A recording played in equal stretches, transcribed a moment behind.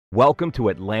Welcome to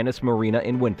Atlantis Marina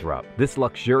in Winthrop. This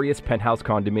luxurious penthouse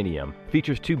condominium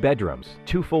features 2 bedrooms,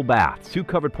 2 full baths, 2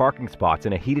 covered parking spots,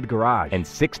 and a heated garage, and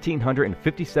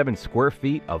 1,657 square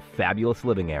feet of fabulous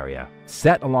living area.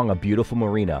 Set along a beautiful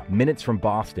marina, minutes from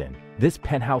Boston, this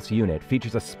penthouse unit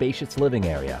features a spacious living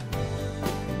area.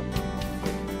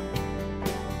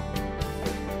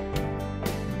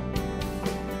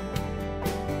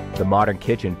 The modern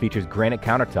kitchen features granite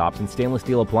countertops and stainless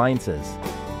steel appliances.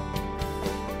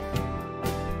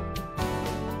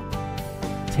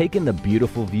 Take in the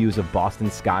beautiful views of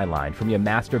Boston's skyline from your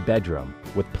master bedroom,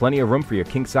 with plenty of room for your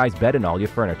king-size bed and all your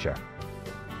furniture.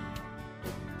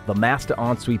 The master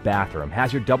ensuite bathroom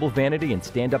has your double vanity and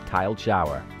stand-up tiled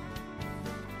shower.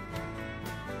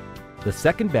 The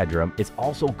second bedroom is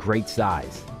also great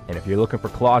size, and if you're looking for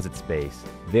closet space,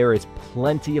 there is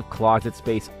plenty of closet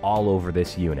space all over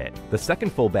this unit. The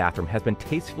second full bathroom has been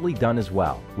tastefully done as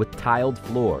well, with tiled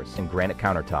floors and granite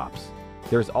countertops.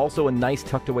 There's also a nice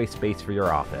tucked away space for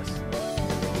your office.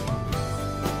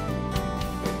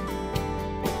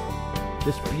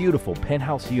 This beautiful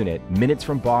penthouse unit, minutes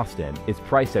from Boston, is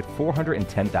priced at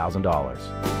 $410,000.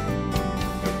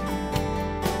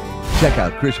 Check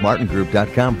out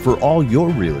chrismartingroup.com for all your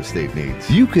real estate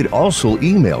needs. You could also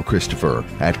email Christopher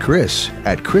at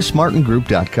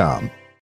chris@chrismartingroup.com.